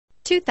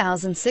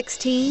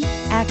2016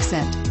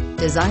 Accent.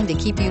 Designed to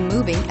keep you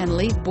moving and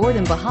leave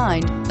boredom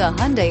behind, the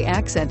Hyundai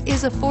Accent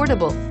is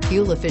affordable,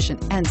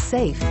 fuel-efficient, and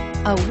safe.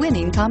 A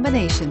winning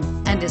combination,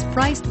 and is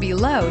priced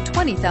below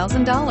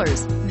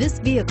 $20,000. This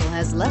vehicle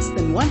has less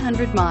than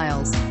 100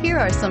 miles. Here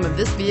are some of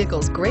this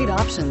vehicle's great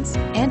options: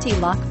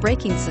 anti-lock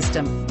braking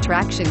system,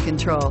 traction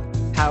control,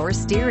 power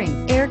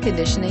steering, air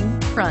conditioning,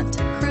 front,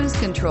 cruise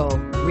control,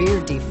 rear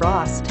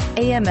defrost,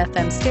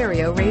 AM/FM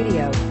stereo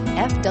radio,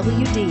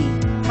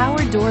 FWD,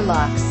 power door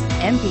locks,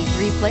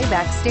 MP3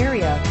 playback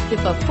stereo. If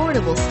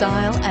affordable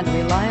style and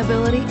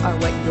reliability are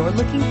what you're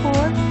looking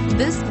for,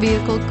 this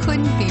vehicle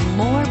couldn't be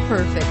more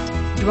perfect.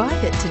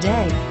 Drive it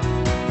today.